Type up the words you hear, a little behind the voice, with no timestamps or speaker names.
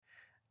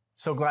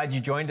So glad you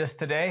joined us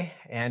today.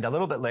 And a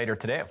little bit later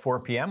today at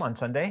 4 p.m. on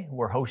Sunday,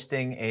 we're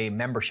hosting a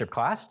membership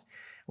class.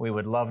 We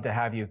would love to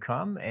have you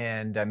come,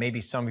 and maybe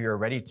some of you are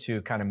ready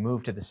to kind of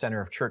move to the center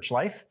of church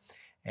life,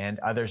 and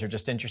others are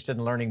just interested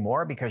in learning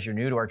more because you're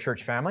new to our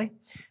church family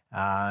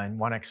and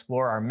want to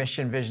explore our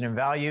mission, vision, and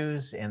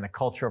values and the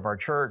culture of our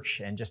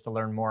church, and just to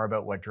learn more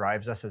about what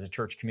drives us as a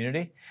church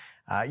community.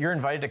 You're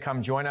invited to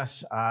come join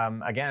us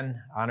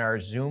again on our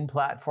Zoom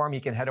platform.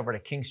 You can head over to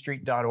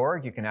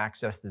kingstreet.org. You can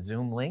access the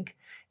Zoom link.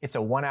 It's a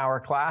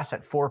 1-hour class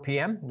at 4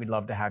 p.m. We'd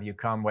love to have you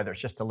come, whether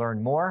it's just to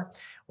learn more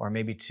or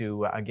maybe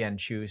to, again,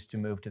 choose to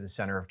move to the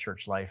center of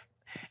church life.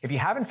 If you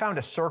haven't found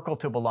a circle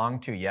to belong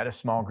to yet, a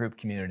small group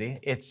community,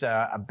 it's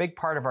a big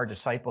part of our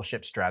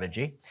discipleship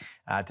strategy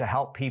to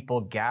help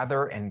people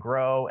gather and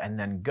grow and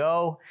then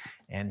go.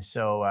 And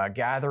so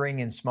gathering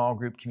in small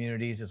group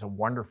communities is a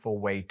wonderful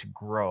way to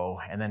grow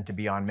and then to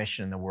be on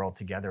mission in the world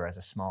together as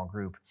a small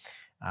group.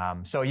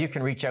 So you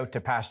can reach out to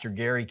Pastor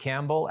Gary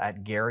Campbell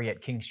at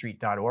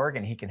gary@kingstreet.org,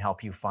 and he can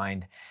help you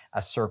find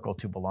a circle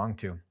to belong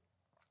to.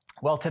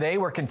 Well, today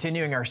we're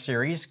continuing our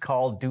series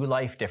called Do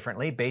Life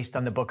Differently, based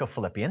on the book of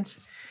Philippians.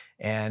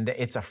 And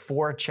it's a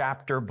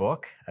 4-chapter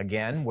book,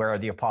 again, where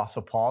the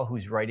Apostle Paul,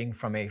 who's writing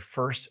from a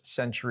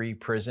first-century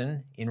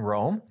prison in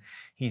Rome,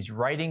 he's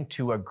writing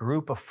to a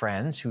group of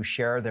friends who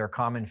share their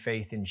common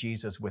faith in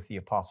Jesus with the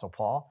Apostle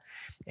Paul.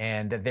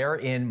 And they're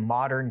in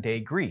modern-day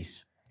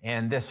Greece.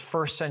 And this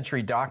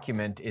first-century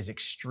document is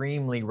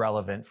extremely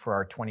relevant for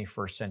our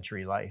 21st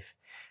century life.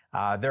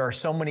 There are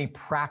so many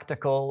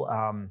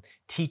practical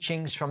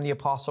teachings from the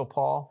Apostle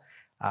Paul.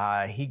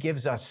 He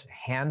gives us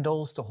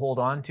handles to hold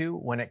on to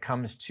when it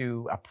comes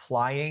to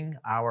applying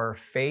our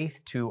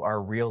faith to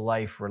our real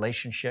life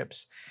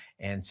relationships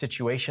and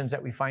situations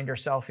that we find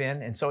ourselves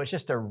in. And so it's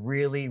just a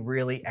really,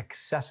 really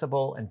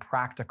accessible and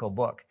practical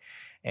book.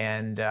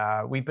 And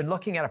we've been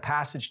looking at a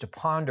passage to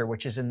ponder,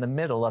 which is in the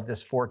middle of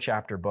this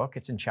 4-chapter book.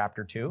 It's in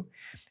chapter 2,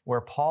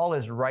 where Paul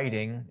is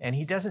writing, and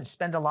he doesn't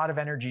spend a lot of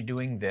energy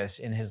doing this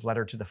in his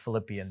letter to the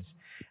Philippians.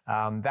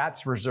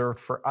 That's reserved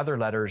for other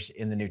letters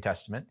in the New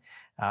Testament,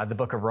 the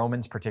book of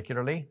Romans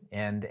particularly,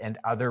 and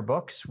other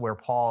books where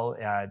Paul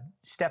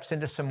steps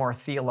into some more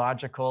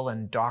theological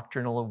and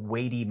doctrinal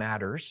weighty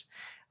matters.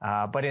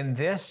 But in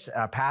this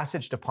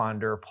passage to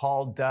ponder,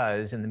 Paul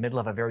does, in the middle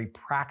of a very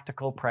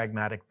practical,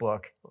 pragmatic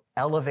book,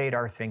 elevate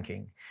our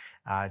thinking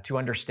to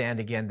understand,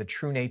 again, the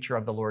true nature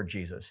of the Lord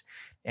Jesus.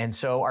 And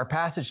so our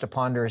passage to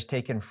ponder is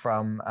taken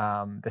from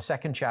the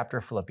 2nd chapter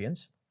of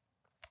Philippians,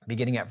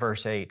 beginning at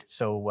verse 8.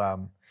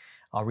 So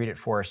I'll read it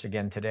for us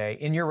again today.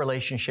 In your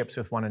relationships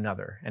with one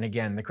another, and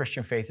again, the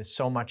Christian faith is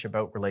so much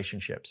about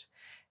relationships,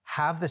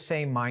 have the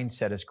same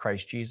mindset as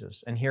Christ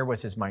Jesus. And here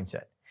was his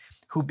mindset.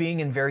 Who being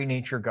in very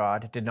nature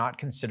God, did not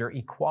consider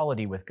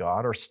equality with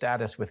God or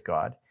status with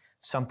God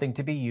something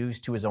to be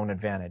used to his own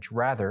advantage.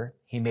 Rather,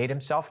 he made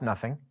himself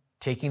nothing,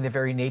 taking the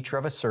very nature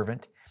of a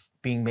servant,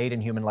 being made in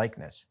human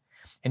likeness.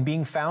 And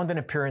being found in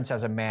appearance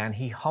as a man,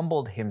 he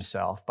humbled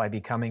himself by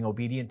becoming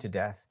obedient to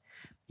death,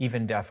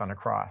 even death on a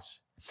cross.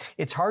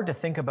 It's hard to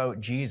think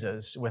about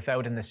Jesus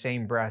without in the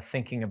same breath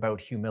thinking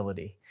about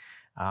humility.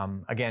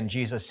 Again,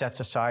 Jesus sets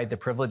aside the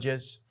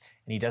privileges,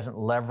 and he doesn't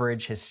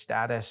leverage his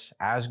status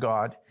as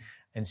God.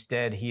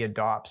 Instead, he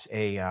adopts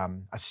a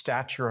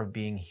stature of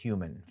being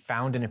human.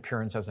 Found in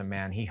appearance as a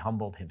man, he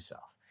humbled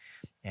himself.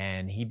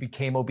 And he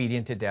became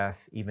obedient to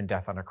death, even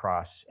death on a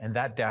cross. And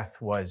that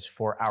death was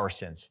for our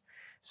sins,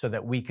 so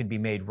that we could be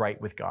made right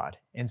with God.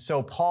 And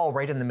so Paul,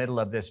 right in the middle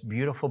of this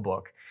beautiful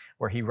book,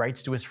 where he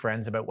writes to his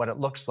friends about what it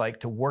looks like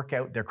to work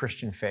out their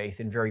Christian faith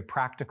in very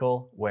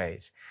practical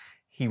ways,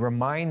 he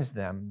reminds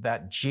them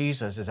that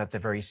Jesus is at the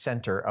very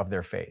center of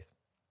their faith.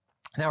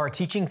 Now, our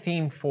teaching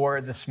theme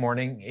for this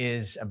morning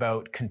is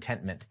about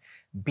contentment.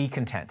 Be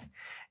content.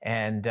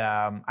 And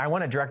I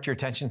want to direct your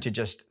attention to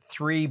just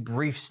 3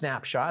 brief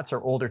snapshots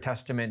or Older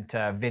Testament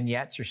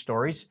vignettes or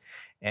stories.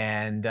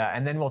 And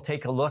then we'll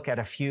take a look at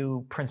a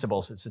few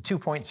principles. It's a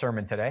 2-point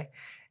sermon today.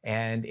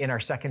 And in our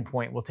second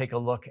point, we'll take a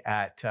look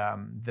at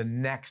the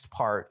next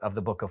part of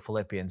the book of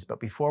Philippians.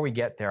 But before we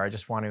get there, I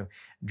just want to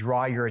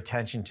draw your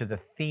attention to the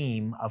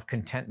theme of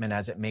contentment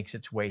as it makes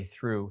its way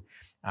through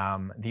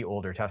the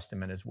Older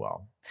Testament as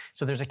well.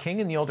 So there's a king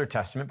in the Older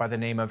Testament by the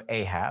name of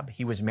Ahab.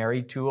 He was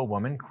married to a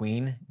woman,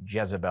 Queen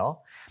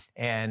Jezebel.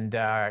 And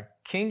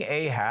King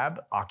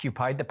Ahab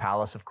occupied the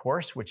palace, of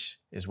course, which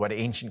is what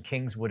ancient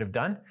kings would have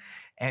done.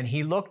 And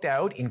he looked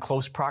out in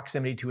close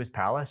proximity to his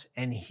palace,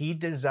 and he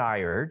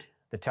desired,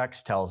 the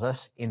text tells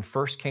us in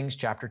 1 Kings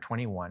chapter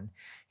 21,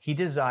 he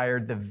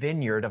desired the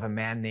vineyard of a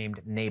man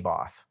named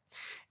Naboth.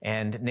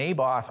 And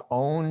Naboth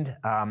owned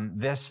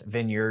this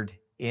vineyard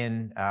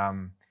in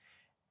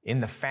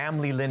the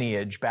family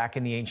lineage back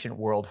in the ancient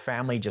world.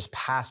 Family just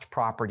passed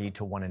property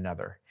to one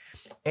another.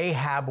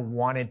 Ahab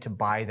wanted to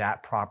buy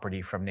that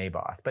property from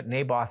Naboth, but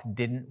Naboth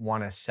didn't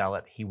want to sell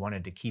it. He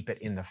wanted to keep it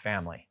in the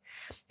family.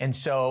 And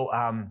so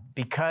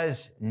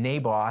because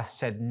Naboth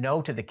said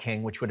no to the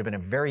king, which would have been a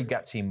very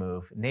gutsy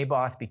move,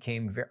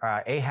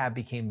 Ahab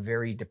became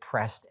very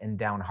depressed and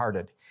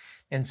downhearted.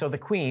 And so the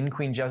Queen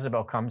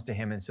Jezebel, comes to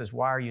him and says,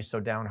 "Why are you so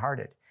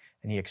downhearted?"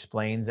 And he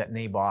explains that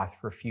Naboth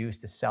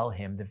refused to sell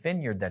him the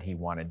vineyard that he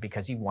wanted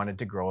because he wanted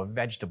to grow a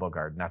vegetable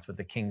garden. That's what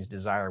the king's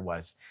desire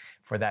was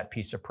for that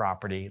piece of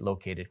property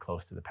located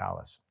close to the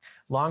palace.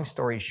 Long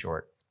story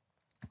short,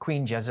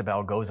 Queen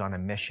Jezebel goes on a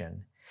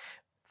mission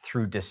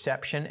through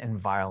deception and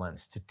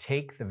violence to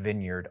take the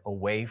vineyard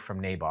away from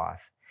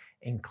Naboth,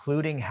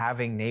 including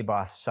having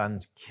Naboth's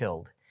sons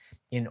killed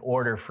in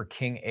order for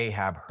King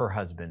Ahab, her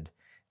husband,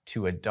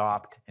 to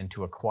adopt and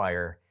to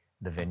acquire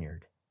the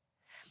vineyard.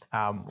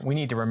 We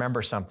need to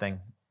remember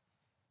something.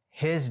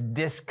 His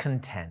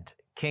discontent,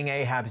 King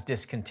Ahab's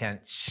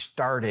discontent,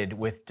 started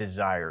with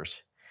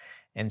desires.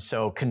 And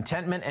so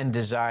contentment and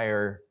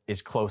desire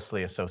is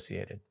closely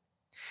associated.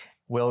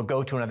 We'll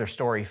go to another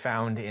story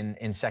found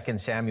in 2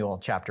 Samuel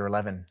chapter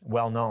 11,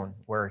 well known,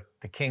 where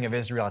the king of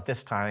Israel at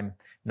this time,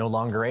 no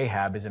longer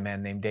Ahab, is a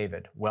man named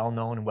David, well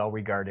known and well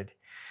regarded.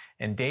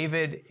 And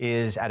David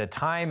is at a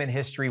time in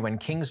history when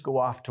kings go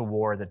off to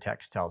war, the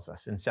text tells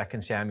us in 2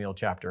 Samuel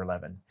chapter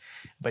 11.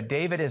 But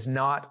David is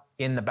not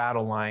in the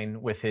battle line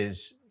with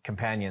his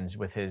companions,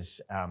 with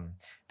his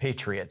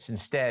patriots.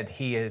 Instead,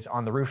 he is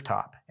on the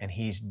rooftop and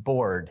he's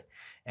bored.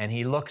 And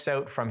he looks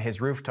out from his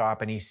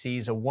rooftop and he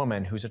sees a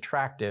woman who's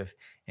attractive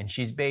and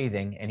she's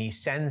bathing and he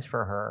sends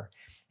for her.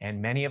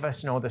 And many of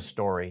us know the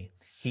story.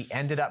 He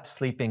ended up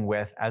sleeping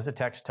with, as the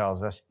text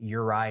tells us,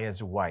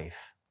 Uriah's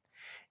wife.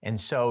 And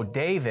so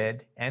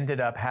David ended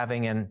up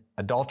having an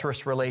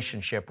adulterous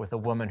relationship with a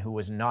woman who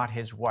was not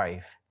his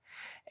wife.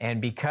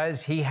 And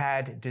because he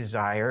had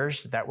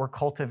desires that were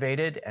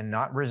cultivated and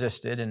not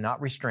resisted and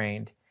not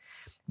restrained,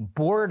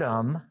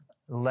 boredom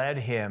led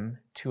him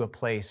to a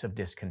place of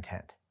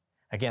discontent.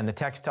 Again, the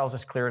text tells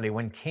us clearly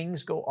when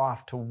kings go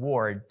off to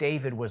war,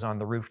 David was on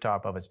the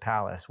rooftop of his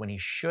palace when he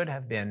should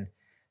have been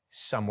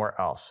somewhere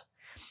else.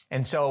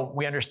 And so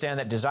we understand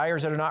that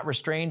desires that are not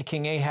restrained,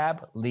 King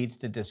Ahab, leads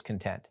to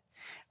discontent.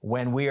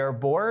 When we are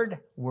bored,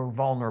 we're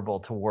vulnerable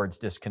towards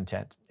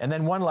discontent. And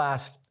then one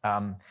last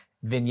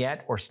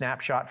vignette or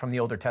snapshot from the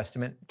Old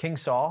Testament. King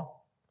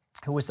Saul,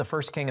 who was the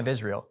first king of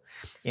Israel,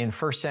 in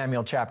 1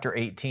 Samuel chapter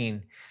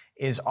 18,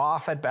 is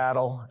off at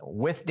battle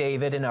with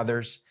David and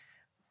others,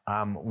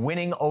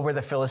 winning over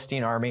the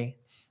Philistine army.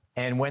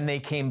 And when they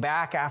came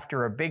back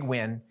after a big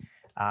win,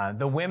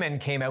 the women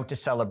came out to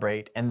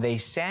celebrate, and they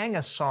sang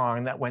a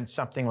song that went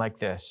something like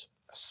this: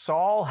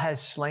 "Saul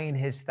has slain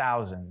his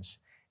thousands,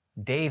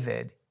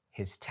 David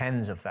his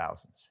tens of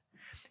thousands."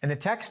 And the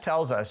text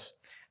tells us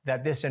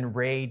that this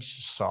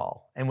enraged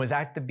Saul and was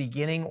at the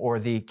beginning or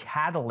the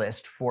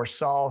catalyst for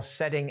Saul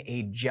setting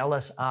a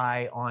jealous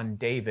eye on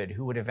David,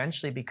 who would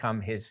eventually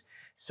become his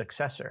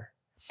successor.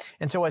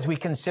 And so as we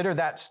consider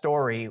that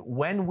story,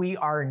 when we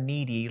are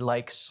needy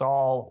like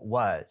Saul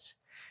was,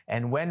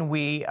 and when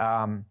we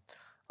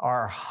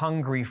are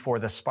hungry for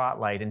the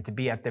spotlight and to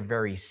be at the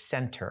very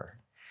center,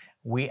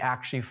 we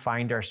actually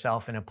find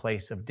ourselves in a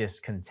place of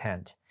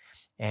discontent.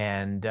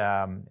 And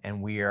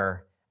we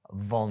are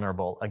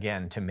vulnerable,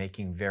 again, to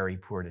making very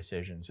poor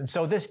decisions. And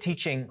so this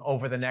teaching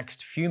over the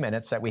next few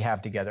minutes that we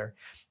have together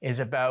is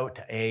about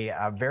a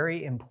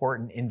very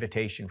important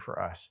invitation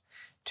for us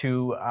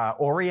to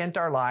orient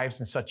our lives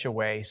in such a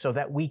way so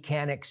that we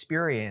can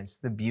experience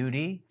the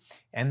beauty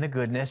and the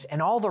goodness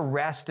and all the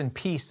rest and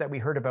peace that we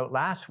heard about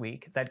last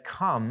week that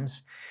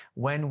comes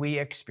when we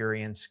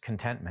experience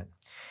contentment.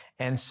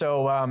 And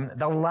so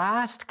the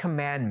last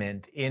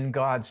commandment in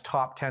God's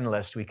top 10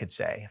 list, we could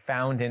say,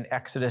 found in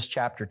Exodus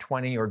chapter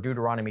 20 or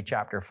Deuteronomy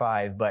chapter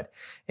 5, but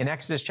in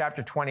Exodus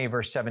chapter 20,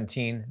 verse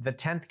 17, the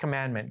 10th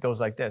commandment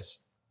goes like this: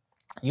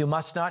 "You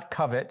must not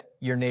covet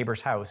your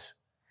neighbor's house.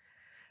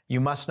 You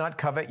must not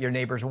covet your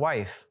neighbor's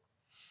wife,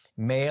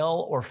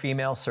 male or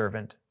female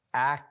servant,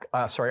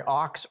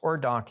 ox or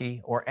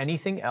donkey, or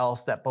anything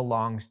else that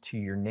belongs to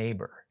your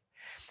neighbor."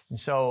 And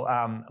so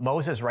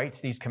Moses writes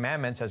these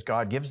commandments as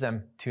God gives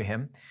them to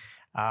him,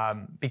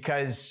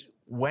 because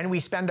when we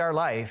spend our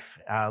life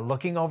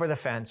looking over the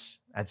fence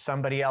at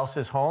somebody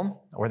else's home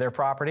or their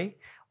property,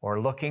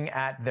 or looking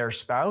at their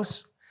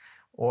spouse,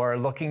 or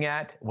looking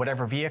at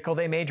whatever vehicle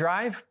they may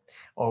drive,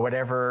 or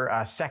whatever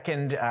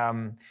second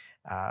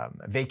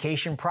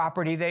vacation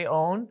property they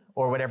own,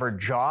 or whatever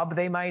job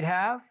they might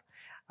have,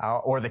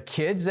 or the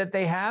kids that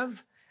they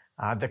have,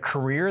 the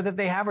career that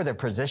they have, or their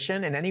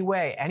position in any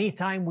way,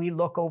 anytime we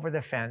look over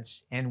the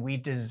fence and we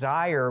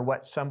desire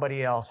what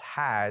somebody else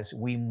has,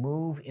 we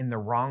move in the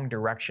wrong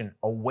direction,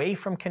 away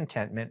from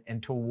contentment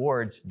and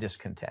towards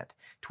discontent,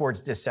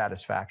 towards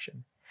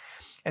dissatisfaction.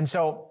 And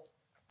so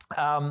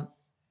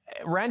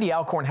Randy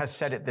Alcorn has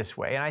said it this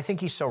way, and I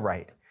think he's so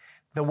right.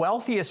 The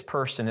wealthiest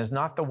person is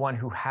not the one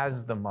who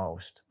has the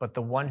most, but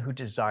the one who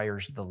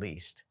desires the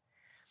least.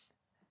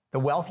 The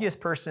wealthiest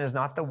person is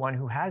not the one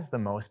who has the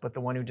most, but the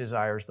one who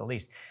desires the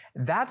least.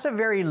 That's a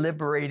very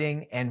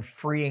liberating and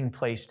freeing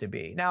place to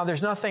be. Now,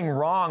 there's nothing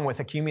wrong with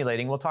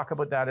accumulating. We'll talk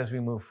about that as we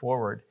move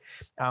forward.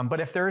 But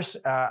if there's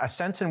a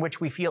sense in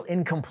which we feel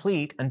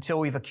incomplete until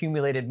we've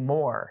accumulated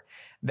more,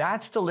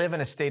 that's to live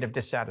in a state of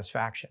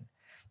dissatisfaction.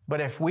 But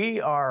if we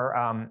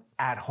are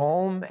at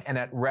home and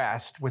at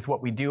rest with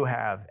what we do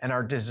have, and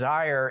our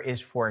desire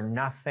is for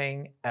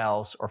nothing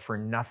else or for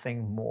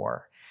nothing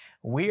more,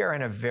 we are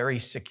in a very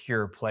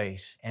secure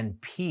place,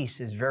 and peace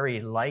is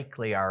very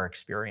likely our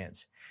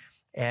experience.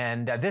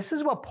 And this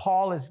is what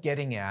Paul is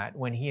getting at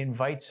when he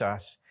invites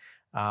us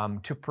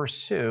to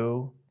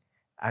pursue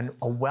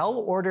a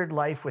well-ordered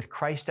life with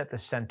Christ at the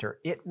center.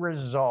 It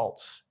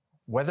results,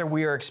 whether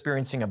we are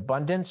experiencing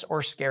abundance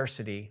or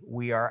scarcity,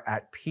 we are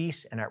at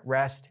peace and at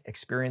rest,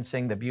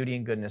 experiencing the beauty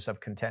and goodness of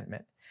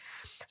contentment.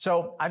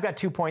 So I've got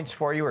 2 points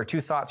for you, or 2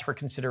 thoughts for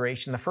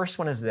consideration. The first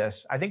one is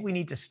this: I think we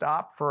need to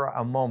stop for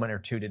a moment or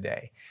two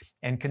today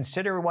and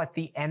consider what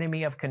the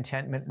enemy of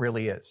contentment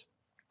really is.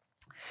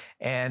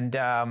 And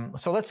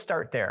so let's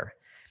start there.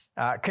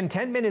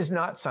 Contentment is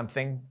not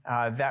something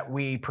that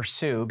we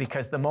pursue,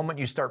 because the moment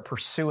you start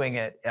pursuing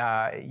it,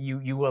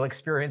 you will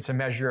experience a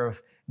measure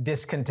of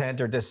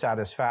discontent or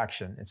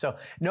dissatisfaction. And so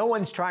no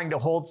one's trying to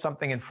hold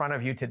something in front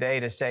of you today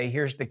to say,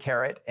 here's the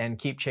carrot, and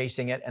keep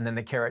chasing it, and then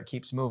the carrot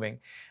keeps moving.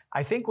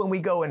 I think when we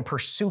go and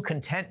pursue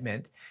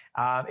contentment,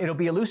 it'll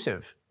be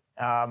elusive.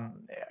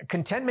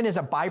 Contentment is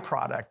a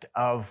byproduct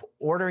of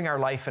ordering our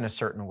life in a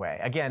certain way.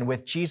 Again,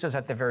 with Jesus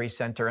at the very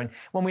center. And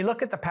when we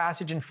look at the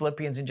passage in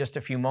Philippians in just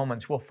a few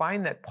moments, we'll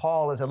find that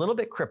Paul is a little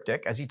bit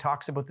cryptic as he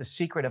talks about the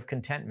secret of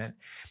contentment.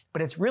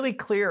 But it's really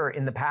clear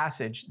in the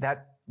passage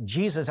that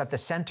Jesus at the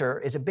center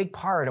is a big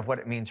part of what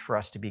it means for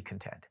us to be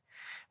content.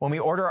 When we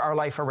order our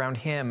life around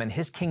him and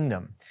his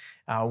kingdom,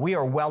 we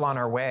are well on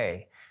our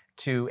way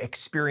to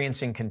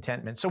experiencing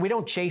contentment. So we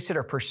don't chase it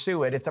or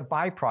pursue it. It's a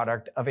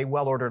byproduct of a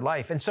well-ordered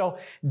life. And so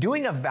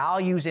doing a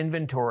values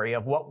inventory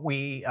of what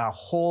we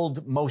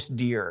hold most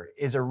dear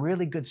is a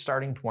really good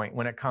starting point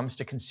when it comes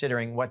to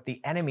considering what the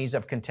enemies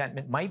of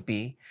contentment might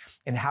be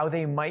and how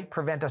they might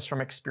prevent us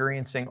from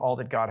experiencing all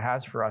that God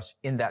has for us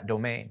in that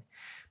domain.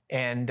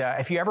 And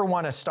if you ever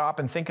want to stop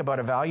and think about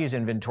a values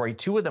inventory,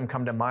 2 of them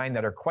come to mind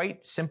that are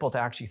quite simple to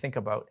actually think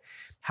about.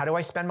 How do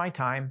I spend my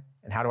time,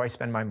 and how do I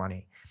spend my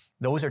money?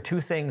 Those are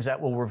 2 things that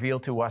will reveal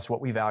to us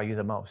what we value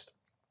the most.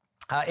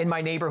 In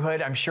my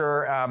neighborhood, I'm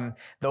sure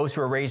those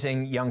who are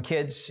raising young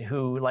kids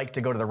who like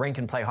to go to the rink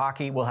and play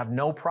hockey will have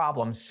no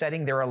problem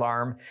setting their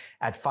alarm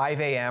at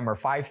 5 a.m. or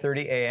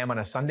 5:30 a.m. on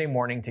a Sunday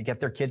morning to get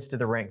their kids to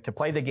the rink, to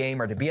play the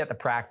game or to be at the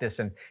practice.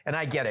 And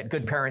I get it.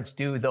 Good parents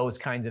do those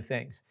kinds of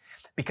things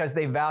because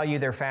they value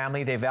their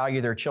family, they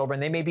value their children.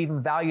 They maybe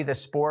even value the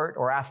sport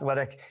or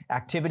athletic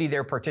activity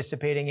they're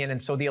participating in.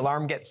 And so the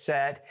alarm gets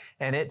set,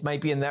 and it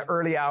might be in the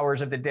early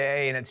hours of the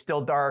day, and it's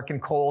still dark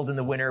and cold in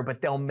the winter,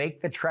 but they'll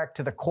make the trek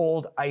to the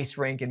cold ice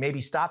rink and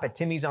maybe stop at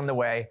Timmy's on the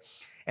way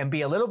and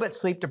be a little bit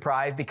sleep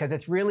deprived because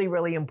it's really,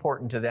 really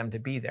important to them to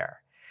be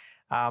there.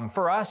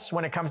 For us,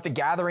 when it comes to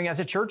gathering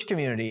as a church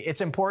community, it's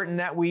important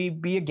that we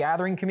be a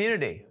gathering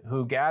community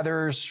who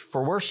gathers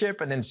for worship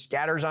and then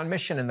scatters on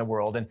mission in the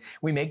world. And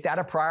we make that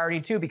a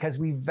priority too, because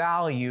we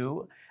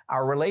value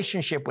our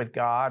relationship with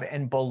God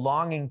and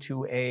belonging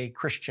to a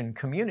Christian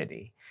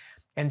community.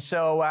 And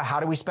so how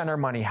do we spend our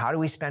money? How do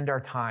we spend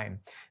our time?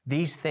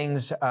 These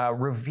things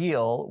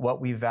reveal what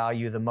we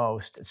value the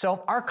most.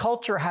 So our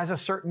culture has a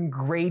certain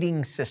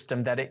grading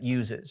system that it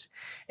uses.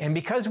 And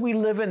because we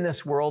live in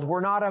this world,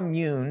 we're not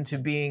immune to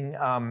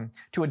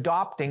to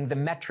adopting the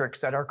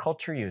metrics that our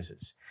culture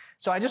uses.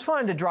 So I just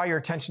wanted to draw your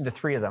attention to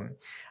 3 of them.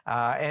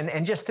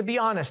 And just to be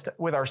honest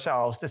with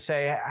ourselves, to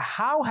say,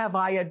 how have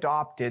I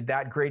adopted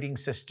that grading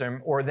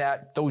system or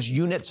those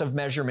units of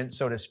measurement,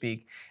 so to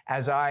speak,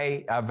 as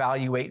I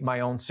evaluate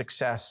my own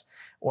success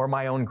or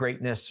my own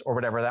greatness or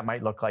whatever that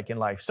might look like in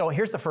life? So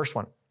here's the first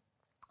one.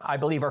 I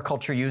believe our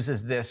culture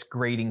uses this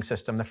grading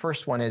system. The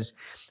first one is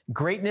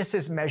greatness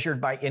is measured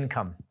by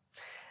income.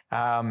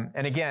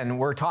 And again,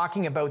 we're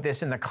talking about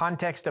this in the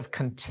context of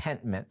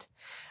contentment.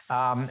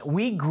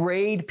 We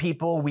grade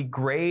people, we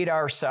grade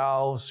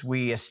ourselves,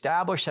 we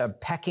establish a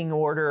pecking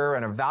order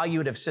and a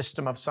evaluative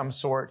system of some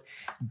sort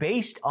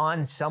based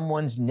on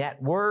someone's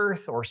net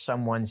worth or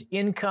someone's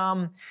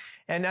income.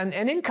 And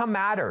income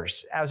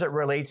matters as it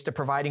relates to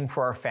providing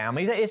for our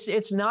families.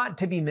 It's not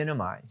to be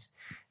minimized.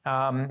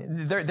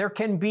 There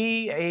can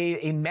be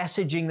a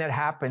messaging that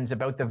happens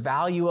about the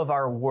value of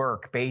our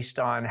work based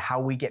on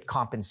how we get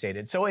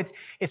compensated. So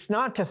it's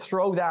not to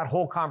throw that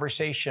whole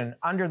conversation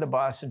under the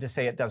bus and to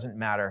say it doesn't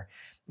matter.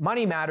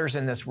 Money matters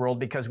in this world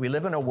because we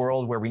live in a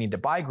world where we need to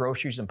buy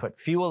groceries and put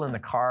fuel in the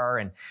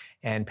car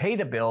and pay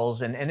the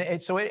bills.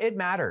 So it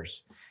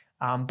matters.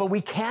 But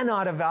we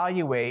cannot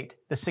evaluate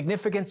the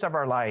significance of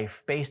our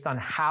life based on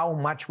how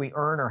much we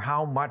earn or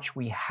how much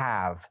we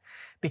have.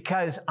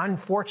 Because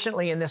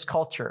unfortunately in this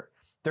culture,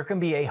 there can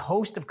be a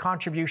host of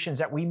contributions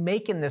that we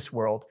make in this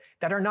world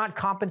that are not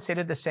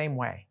compensated the same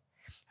way.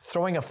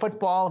 Throwing a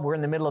football, we're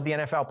in the middle of the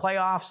NFL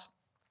playoffs.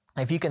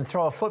 If you can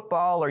throw a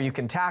football or you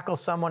can tackle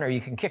someone or you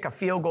can kick a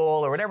field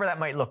goal or whatever that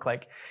might look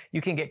like,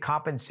 you can get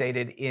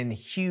compensated in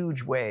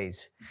huge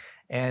ways.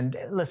 And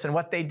listen,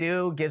 what they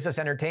do gives us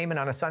entertainment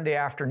on a Sunday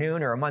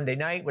afternoon or a Monday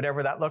night,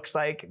 whatever that looks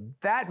like.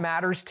 That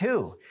matters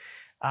too.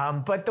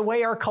 But the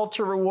way our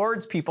culture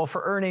rewards people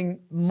for earning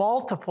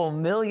multiple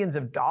millions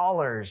of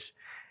dollars,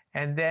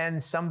 and then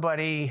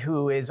somebody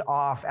who is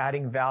off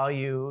adding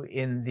value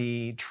in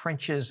the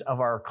trenches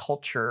of our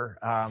culture,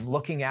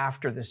 looking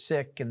after the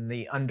sick and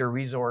the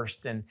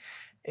under-resourced, and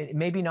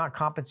maybe not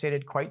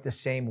compensated quite the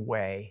same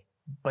way,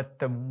 but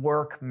the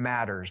work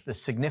matters. The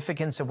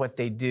significance of what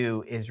they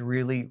do is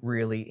really,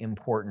 really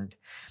important.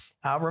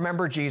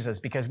 Remember Jesus,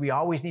 because we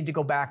always need to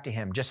go back to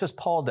him, just as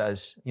Paul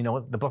does. You know,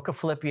 the book of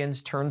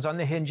Philippians turns on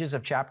the hinges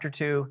of chapter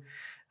 2,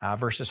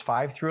 verses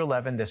 5 through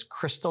 11, this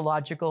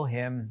Christological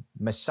hymn,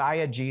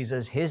 Messiah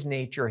Jesus, his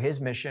nature, his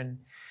mission,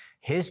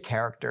 his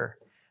character.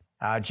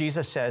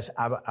 Jesus says,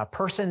 a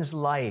person's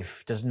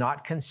life does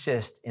not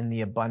consist in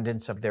the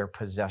abundance of their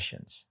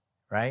possessions,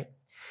 right?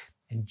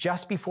 And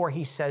just before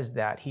he says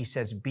that, he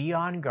says, be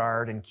on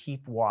guard and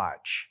keep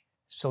watch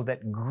so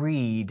that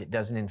greed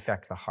doesn't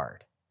infect the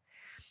heart.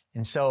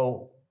 And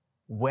so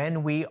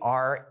when we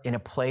are in a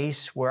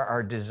place where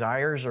our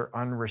desires are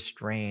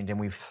unrestrained and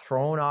we've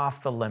thrown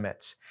off the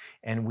limits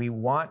and we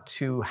want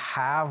to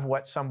have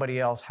what somebody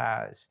else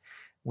has,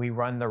 we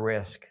run the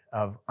risk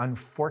of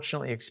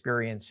unfortunately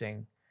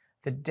experiencing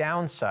the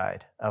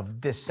downside of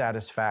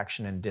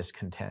dissatisfaction and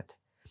discontent.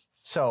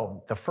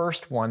 So the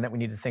first one that we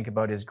need to think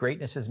about is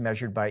greatness is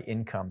measured by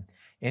income.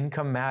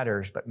 Income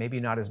matters, but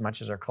maybe not as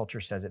much as our culture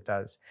says it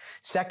does.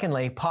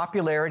 Secondly,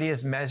 popularity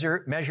is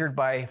measured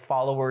by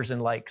followers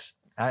and likes.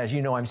 As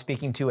you know, I'm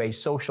speaking to a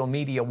social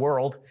media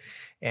world,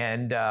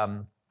 and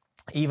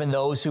even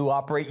those who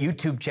operate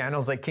YouTube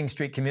channels like King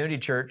Street Community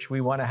Church,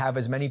 we want to have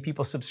as many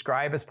people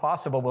subscribe as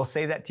possible. We'll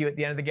say that to you at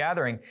the end of the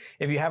gathering.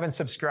 If you haven't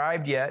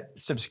subscribed yet,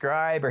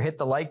 subscribe or hit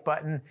the like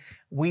button.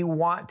 We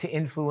want to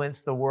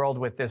influence the world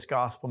with this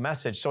gospel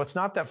message. So it's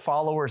not that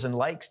followers and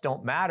likes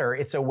don't matter.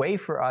 It's a way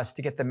for us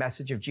to get the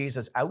message of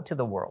Jesus out to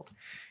the world.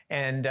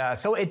 And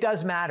so it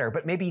does matter,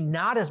 but maybe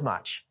not as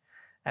much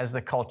as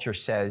the culture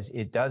says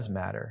it does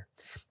matter.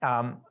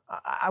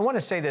 I want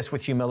to say this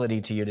with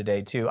humility to you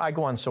today, too. I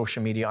go on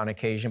social media on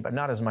occasion, but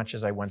not as much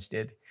as I once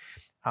did.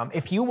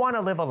 If you want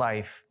to live a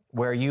life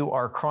where you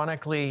are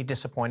chronically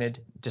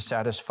disappointed,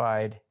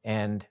 dissatisfied,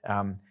 and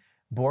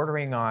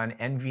bordering on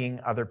envying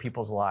other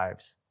people's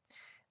lives,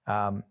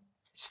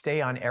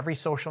 stay on every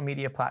social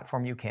media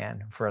platform you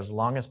can for as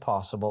long as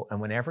possible, and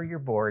whenever you're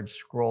bored,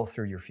 scroll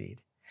through your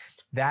feed.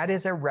 That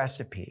is a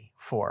recipe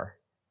for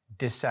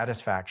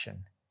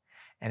dissatisfaction,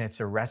 and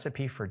it's a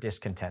recipe for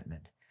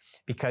discontentment.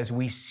 Because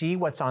we see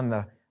what's on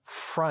the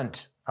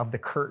front of the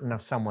curtain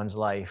of someone's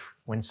life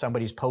when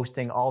somebody's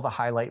posting all the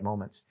highlight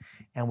moments.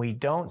 And we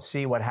don't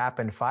see what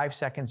happened 5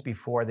 seconds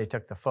before they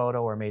took the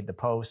photo or made the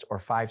post, or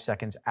 5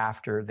 seconds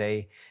after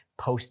they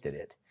posted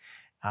it.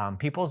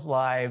 People's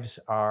lives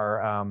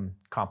are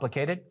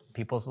complicated.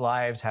 People's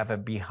lives have a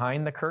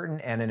behind the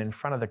curtain and an in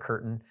front of the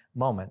curtain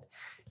moment.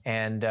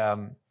 And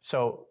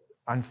so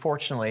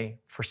unfortunately,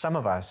 for some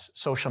of us,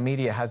 social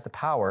media has the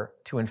power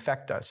to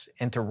infect us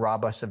and to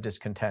rob us of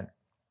discontent.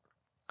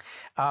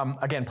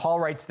 Again, Paul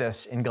writes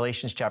this in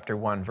Galatians chapter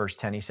 1, verse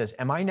 10. He says,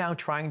 am I now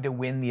trying to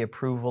win the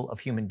approval of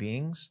human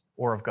beings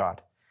or of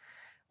God?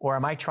 Or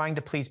am I trying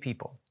to please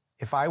people?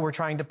 If I were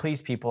trying to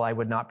please people, I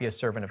would not be a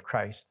servant of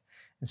Christ.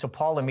 And so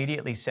Paul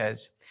immediately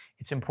says,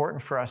 it's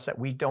important for us that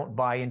we don't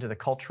buy into the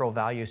cultural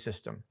value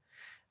system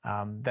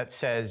that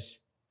says,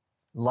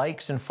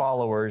 likes and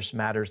followers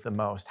matters the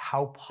most.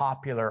 How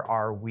popular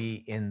are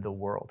we in the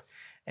world?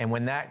 And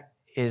when that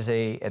is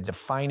a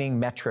defining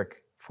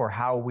metric for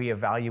how we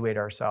evaluate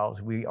ourselves,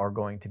 we are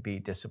going to be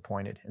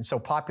disappointed. And so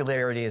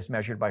popularity is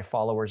measured by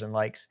followers and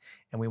likes,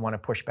 and we want to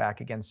push back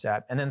against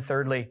that. And then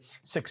thirdly,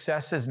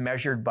 success is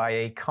measured by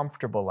a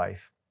comfortable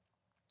life.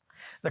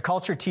 The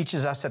culture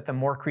teaches us that the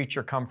more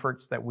creature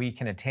comforts that we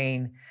can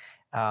attain,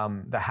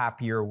 the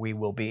happier we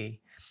will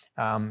be.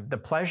 The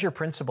pleasure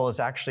principle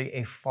is actually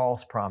a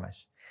false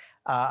promise.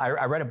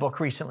 I read a book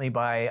recently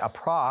by a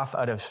prof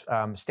out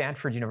of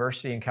Stanford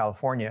University in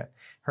California.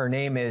 Her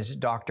name is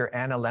Dr.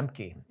 Anna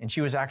Lembke, and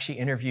she was actually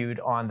interviewed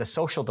on The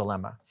Social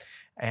Dilemma.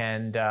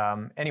 And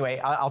anyway,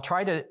 I'll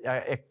try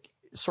to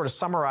sort of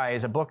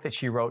summarize a book that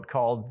she wrote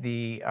called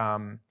The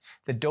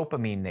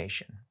Dopamine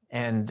Nation.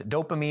 And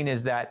dopamine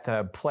is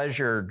that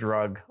pleasure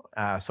drug,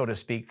 so to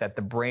speak, that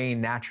the brain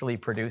naturally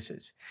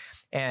produces.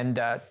 And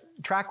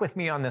track with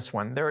me on this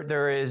one.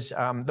 There is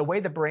the way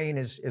the brain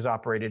is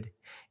operated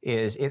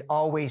is it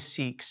always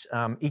seeks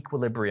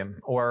equilibrium,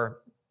 or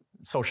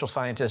social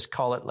scientists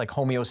call it like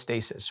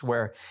homeostasis,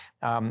 where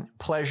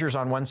pleasure's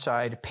on one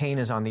side, pain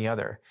is on the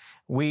other.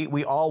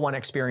 We all want to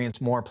experience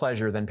more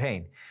pleasure than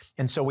pain.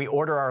 And so we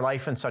order our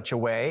life in such a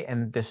way,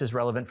 and this is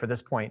relevant for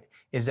this point,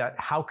 is that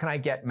how can I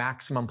get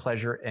maximum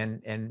pleasure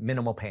and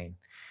minimal pain?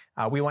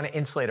 We want to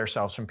insulate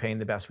ourselves from pain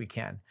the best we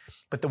can.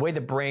 But the way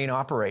the brain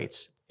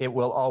operates, it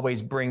will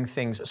always bring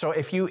things. So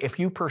if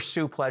you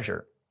pursue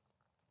pleasure,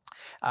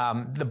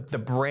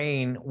 the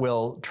brain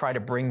will try to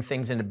bring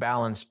things into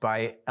balance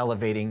by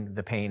elevating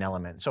the pain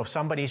element. So if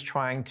somebody's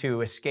trying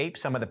to escape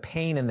some of the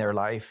pain in their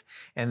life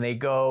and they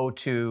go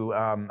to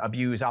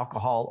abuse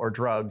alcohol or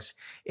drugs,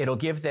 it'll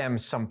give them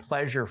some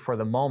pleasure for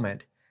the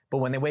moment, But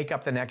when they wake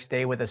up the next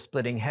day with a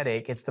splitting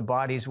headache, it's the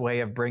body's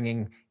way of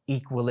bringing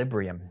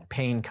equilibrium.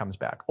 Pain comes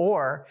back.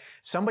 Or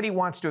somebody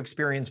wants to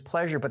experience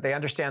pleasure, but they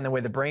understand the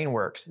way the brain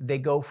works. They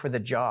go for the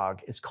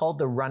jog. It's called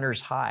the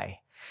runner's high.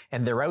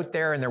 And they're out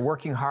there and they're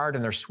working hard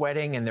and they're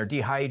sweating and they're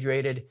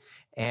dehydrated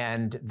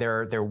and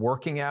they're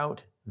working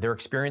out. They're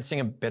experiencing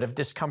a bit of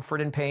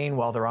discomfort and pain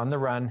while they're on the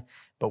run.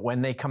 But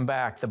when they come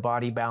back, the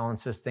body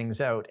balances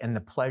things out and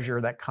the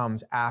pleasure that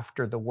comes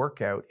after the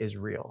workout is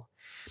real.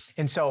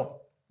 And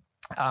so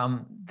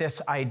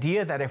this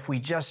idea that if we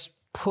just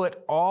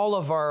put all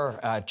of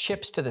our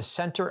chips to the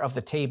center of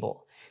the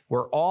table,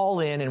 we're all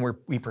in and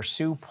we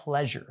pursue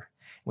pleasure,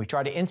 we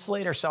try to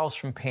insulate ourselves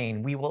from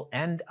pain, we will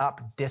end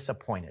up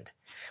disappointed.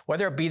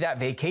 Whether it be that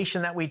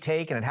vacation that we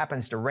take and it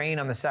happens to rain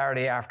on the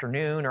Saturday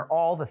afternoon, or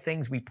all the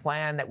things we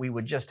plan that we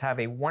would just have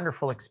a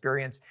wonderful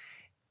experience,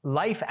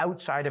 life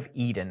outside of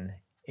Eden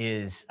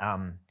is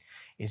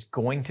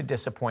going to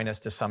disappoint us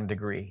to some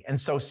degree. And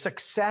so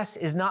success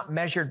is not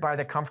measured by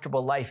the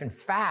comfortable life. In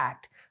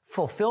fact,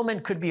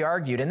 fulfillment could be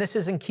argued, and this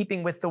is in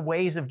keeping with the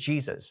ways of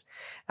Jesus.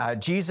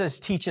 Jesus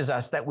teaches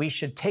us that we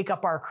should take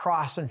up our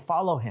cross and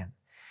follow him.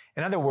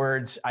 In other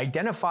words,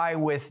 identify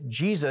with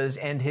Jesus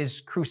and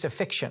his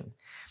crucifixion.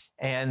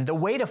 And the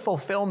way to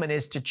fulfillment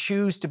is to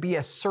choose to be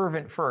a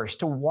servant first,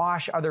 to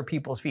wash other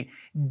people's feet.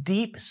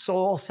 Deep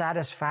soul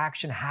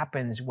satisfaction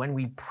happens when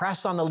we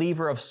press on the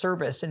lever of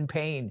service and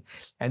pain.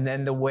 And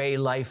then the way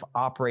life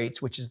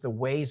operates, which is the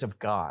ways of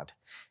God.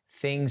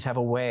 Things have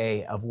a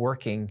way of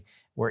working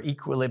where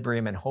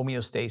equilibrium and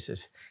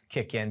homeostasis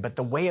kick in. But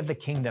the way of the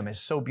kingdom is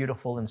so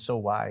beautiful and so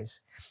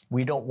wise.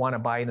 We don't want to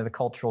buy into the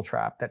cultural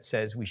trap that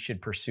says we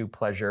should pursue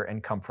pleasure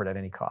and comfort at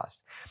any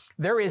cost.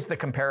 There is the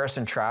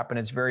comparison trap, and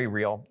it's very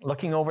real.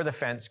 Looking over the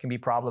fence can be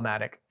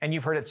problematic. And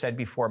you've heard it said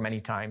before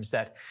many times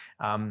that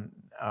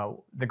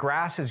the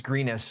grass is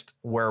greenest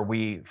where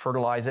we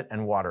fertilize it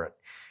and water it.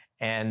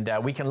 And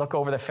we can look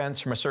over the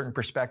fence from a certain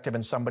perspective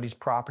and somebody's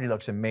property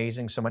looks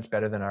amazing, so much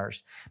better than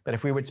ours. But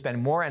if we would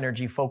spend more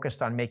energy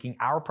focused on making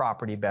our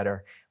property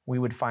better, we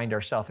would find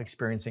ourselves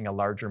experiencing a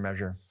larger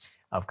measure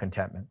of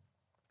contentment.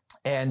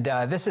 And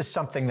this is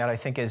something that I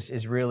think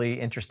is really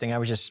interesting. I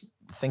was just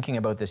thinking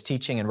about this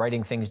teaching and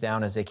writing things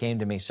down as they came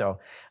to me. So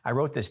I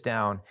wrote this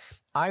down.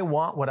 I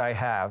want what I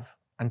have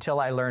until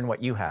I learn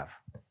what you have.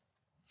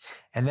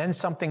 And then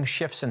something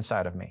shifts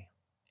inside of me.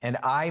 And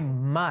I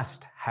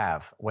must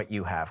have what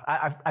you have.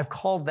 I've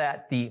called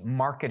that the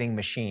marketing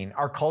machine.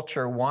 Our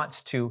culture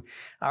wants to,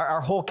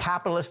 our whole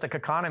capitalistic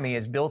economy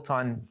is built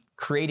on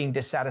creating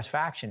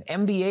dissatisfaction.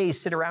 MBAs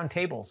sit around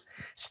tables,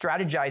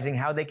 strategizing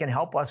how they can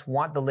help us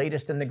want the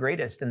latest and the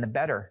greatest and the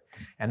better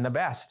and the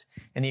best.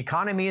 And the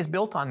economy is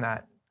built on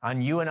that,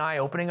 on you and I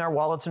opening our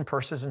wallets and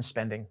purses and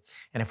spending.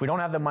 And if we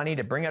don't have the money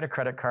to bring out a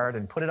credit card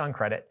and put it on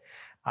credit,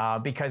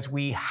 because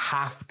we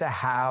have to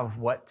have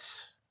what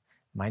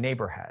my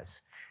neighbor has.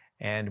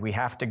 And we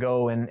have to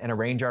go and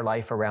arrange our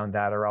life around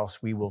that, or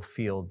else we will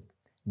feel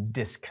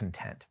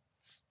discontent.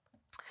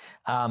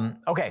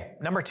 Okay,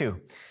 number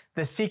 2,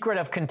 the secret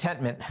of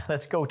contentment.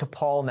 Let's go to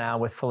Paul now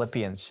with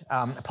Philippians.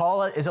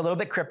 Paul is a little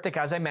bit cryptic,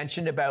 as I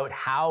mentioned, about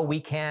how we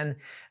can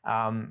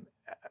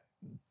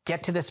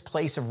get to this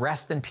place of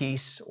rest and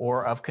peace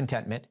or of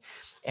contentment.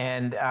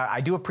 And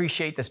I do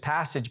appreciate this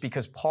passage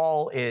because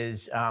Paul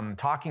is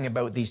talking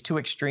about these two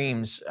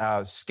extremes,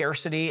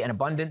 scarcity and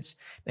abundance.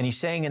 And he's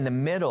saying in the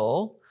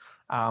middle,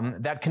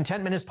 that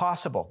contentment is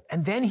possible.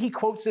 And then he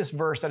quotes this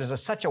verse that is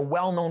such a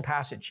well-known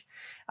passage,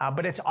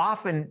 but it's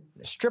often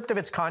stripped of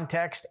its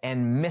context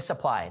and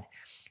misapplied.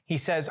 He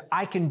says,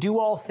 I can do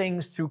all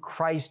things through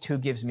Christ who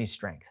gives me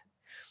strength.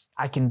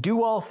 I can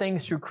do all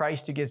things through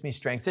Christ who gives me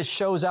strength. This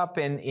shows up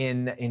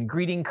in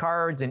greeting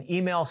cards and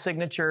email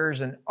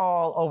signatures and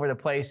all over the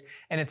place,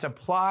 and it's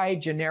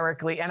applied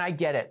generically, and I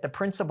get it. The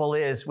principle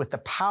is, with the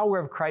power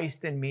of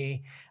Christ in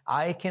me,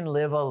 I can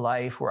live a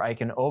life where I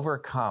can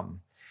overcome,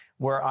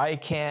 where I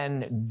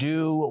can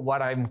do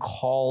what I'm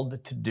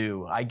called to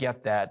do. I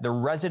get that. The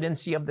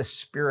residency of the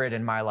Spirit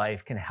in my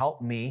life can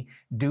help me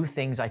do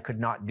things I could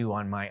not do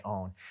on my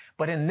own.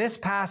 But in this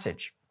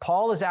passage,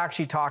 Paul is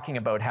actually talking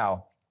about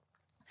how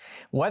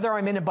whether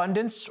I'm in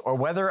abundance or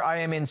whether I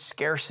am in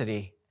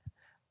scarcity,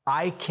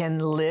 I can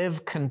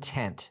live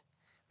content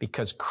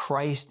because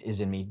Christ is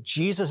in me.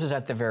 Jesus is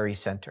at the very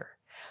center.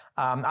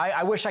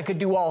 I wish I could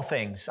do all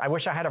things. I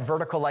wish I had a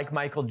vertical like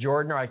Michael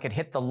Jordan, or I could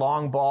hit the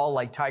long ball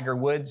like Tiger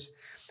Woods.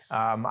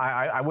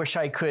 I wish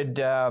I could,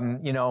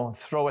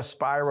 throw a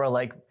spiral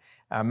like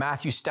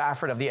Matthew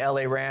Stafford of the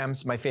LA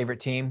Rams, my favorite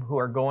team, who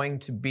are going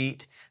to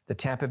beat the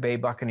Tampa Bay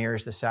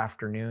Buccaneers this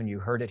afternoon. You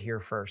heard it here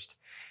first.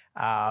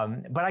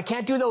 But I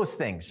can't do those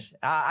things.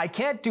 I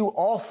can't do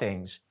all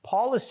things.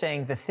 Paul is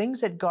saying the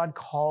things that God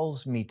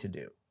calls me to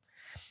do,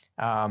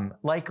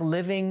 like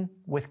living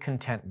with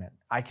contentment,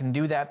 I can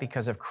do that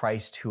because of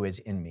Christ who is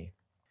in me.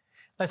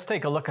 Let's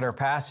take a look at our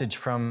passage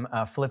from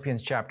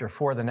Philippians chapter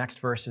 4. The next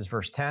verse is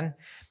verse 10.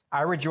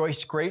 I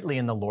rejoice greatly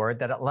in the Lord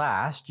that at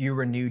last you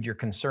renewed your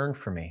concern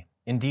for me.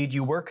 Indeed,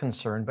 you were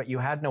concerned, but you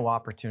had no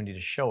opportunity to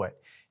show it.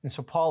 And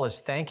so Paul is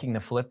thanking the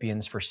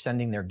Philippians for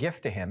sending their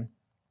gift to him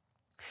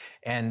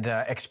and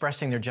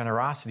expressing their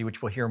generosity,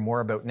 which we'll hear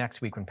more about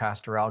next week when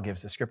Pastor Al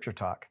gives the scripture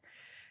talk.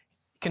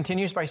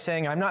 Continues by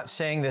saying, I'm not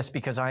saying this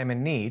because I am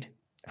in need,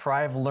 for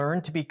I have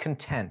learned to be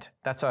content.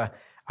 That's a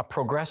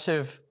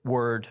progressive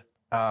word,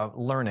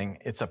 learning.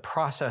 It's a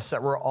process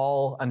that we're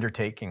all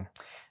undertaking.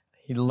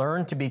 He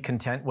learned to be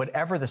content,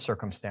 whatever the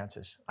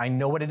circumstances. I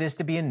know what it is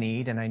to be in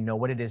need, and I know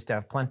what it is to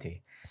have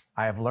plenty.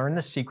 I have learned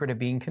the secret of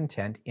being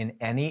content in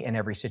any and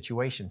every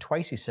situation.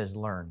 Twice he says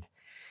learned.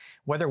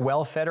 Whether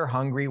well-fed or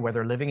hungry,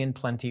 whether living in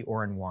plenty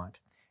or in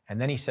want.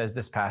 And then he says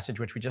this passage,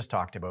 which we just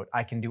talked about,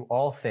 I can do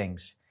all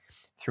things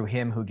through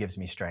him who gives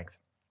me strength.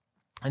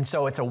 And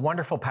so it's a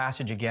wonderful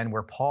passage again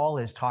where Paul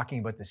is talking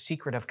about the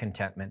secret of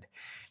contentment.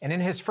 And in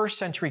his first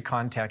century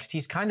context,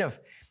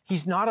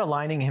 he's not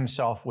aligning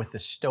himself with the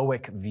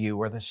Stoic view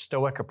or the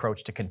Stoic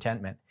approach to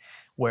contentment,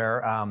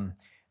 where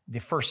the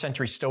first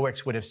century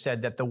Stoics would have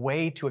said that the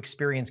way to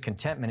experience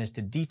contentment is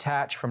to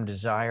detach from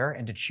desire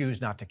and to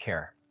choose not to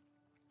care.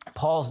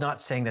 Paul's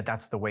not saying that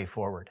that's the way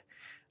forward.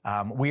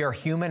 We are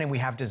human and we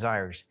have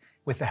desires.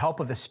 With the help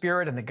of the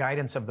Spirit and the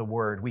guidance of the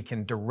Word, we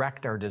can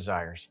direct our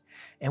desires.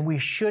 And we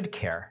should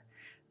care.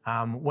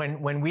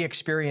 When we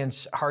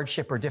experience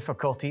hardship or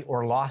difficulty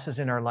or losses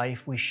in our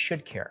life, we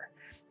should care.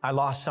 I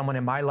lost someone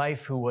in my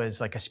life who was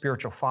like a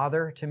spiritual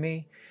father to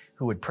me,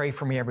 who would pray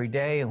for me every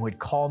day and who would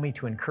call me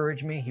to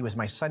encourage me. He was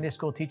my Sunday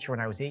school teacher when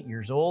I was 8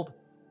 years old.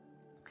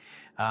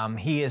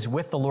 He is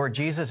with the Lord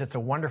Jesus. It's a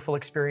wonderful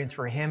experience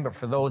for him, but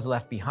for those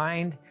left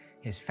behind,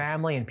 his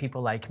family and people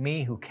like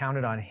me who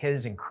counted on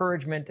his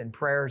encouragement and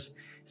prayers,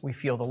 we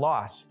feel the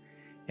loss.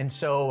 And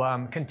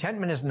so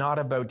contentment is not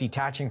about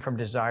detaching from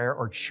desire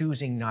or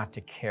choosing not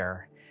to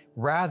care.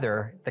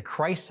 Rather, the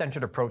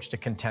Christ-centered approach to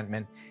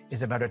contentment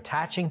is about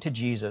attaching to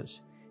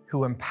Jesus,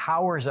 who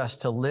empowers us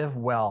to live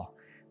well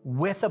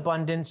with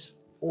abundance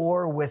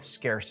or with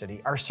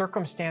scarcity. Our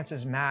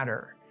circumstances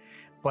matter,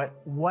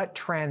 but what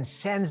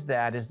transcends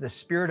that is the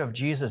Spirit of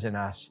Jesus in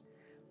us.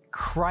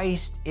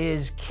 Christ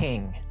is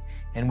King,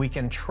 and we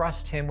can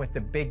trust him with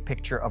the big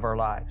picture of our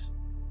lives.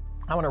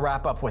 I want to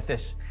wrap up with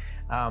this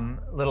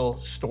little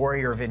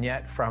story or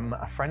vignette from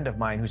a friend of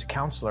mine who's a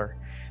counselor.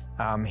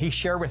 He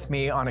shared with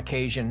me on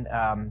occasion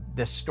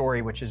this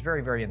story, which is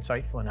very, very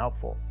insightful and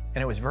helpful.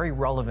 And it was very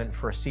relevant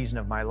for a season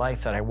of my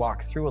life that I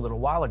walked through a little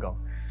while ago.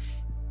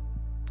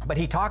 But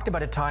he talked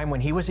about a time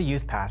when he was a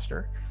youth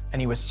pastor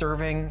and he was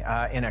serving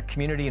in a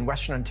community in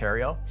Western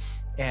Ontario.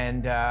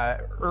 And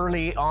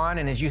early on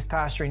in his youth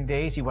pastoring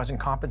days, he wasn't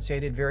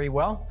compensated very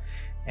well.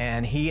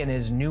 And he and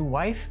his new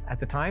wife at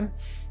the time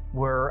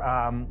were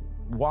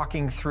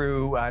walking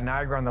through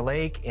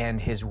Niagara-on-the-Lake,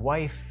 and his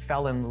wife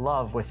fell in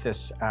love with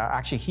this,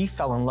 he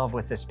fell in love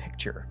with this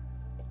picture.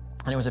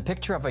 And it was a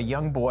picture of a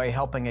young boy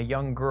helping a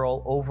young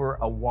girl over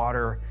a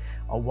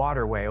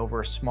waterway,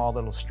 over a small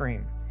little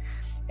stream.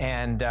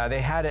 And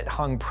they had it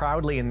hung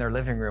proudly in their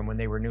living room when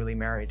they were newly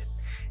married.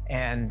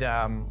 And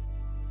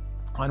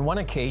on one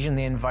occasion,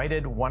 they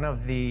invited one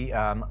of the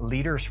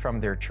leaders from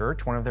their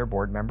church, one of their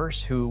board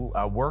members, who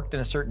worked in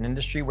a certain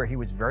industry where he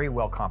was very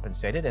well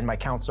compensated. And my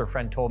counselor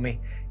friend told me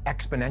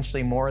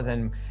exponentially more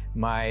than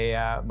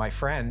my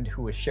friend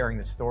who was sharing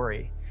the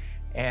story.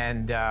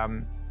 And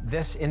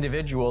this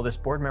individual, this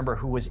board member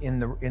who was in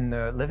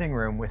the living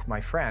room with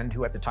my friend,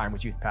 who at the time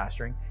was youth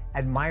pastoring,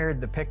 admired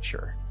the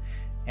picture.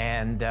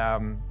 And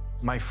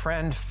my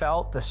friend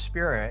felt the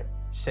Spirit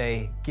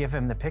say, give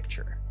him the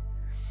picture.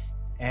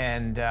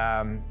 And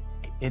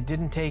it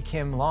didn't take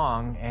him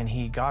long, and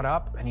he got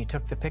up and he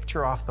took the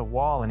picture off the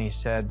wall and he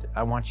said,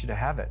 I want you to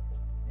have it.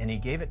 And he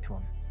gave it to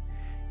him.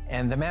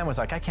 And the man was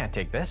like, I can't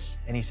take this.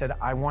 And he said,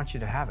 I want you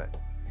to have it.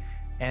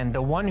 And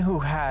the one who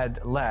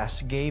had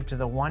less gave to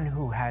the one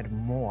who had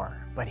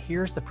more. But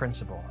here's the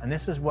principle, and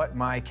this is what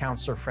my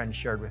counselor friend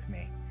shared with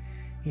me.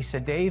 He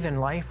said, Dave, in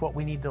life, what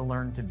we need to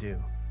learn to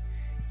do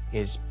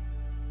is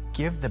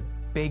give the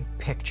big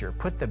picture,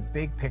 put the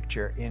big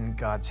picture in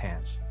God's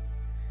hands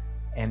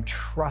and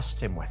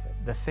trust him with it.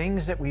 The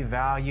things that we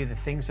value, the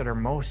things that are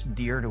most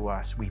dear to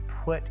us, we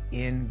put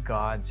in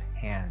God's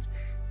hands,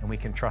 and we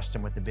can trust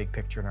him with the big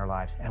picture in our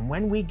lives. And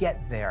when we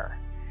get there,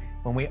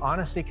 when we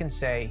honestly can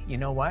say, you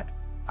know what?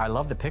 I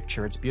love the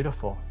picture, it's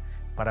beautiful,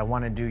 but I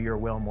want to do your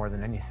will more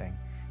than anything.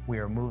 We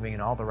are moving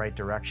in all the right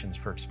directions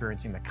for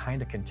experiencing the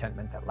kind of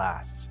contentment that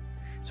lasts.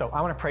 So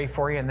I want to pray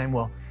for you, and then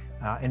we'll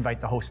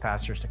invite the host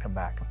pastors to come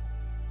back.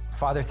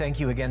 Father, thank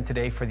you again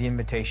today for the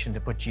invitation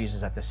to put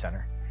Jesus at the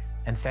center.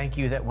 And thank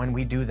you that when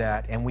we do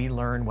that and we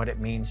learn what it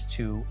means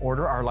to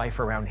order our life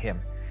around him,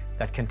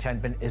 that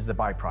contentment is the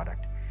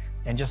byproduct.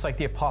 And just like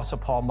the Apostle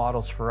Paul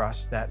models for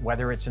us, that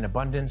whether it's in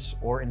abundance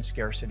or in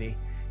scarcity,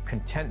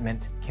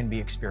 contentment can be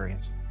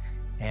experienced.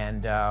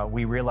 And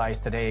we realize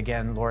today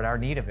again, Lord, our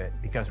need of it,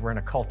 because we're in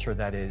a culture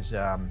that is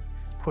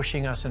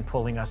pushing us and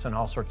pulling us in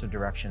all sorts of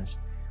directions.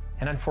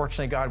 And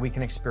unfortunately, God, we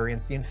can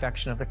experience the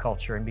infection of the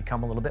culture and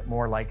become a little bit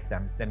more like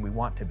them than we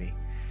want to be.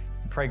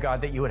 Pray,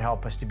 God, that you would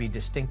help us to be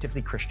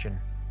distinctively Christian,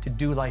 to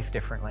do life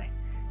differently,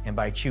 and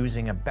by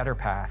choosing a better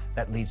path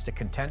that leads to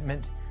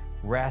contentment,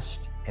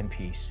 rest, and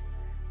peace.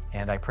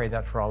 And I pray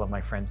that for all of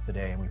my friends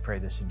today, and we pray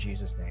this in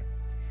Jesus' name.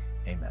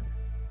 Amen.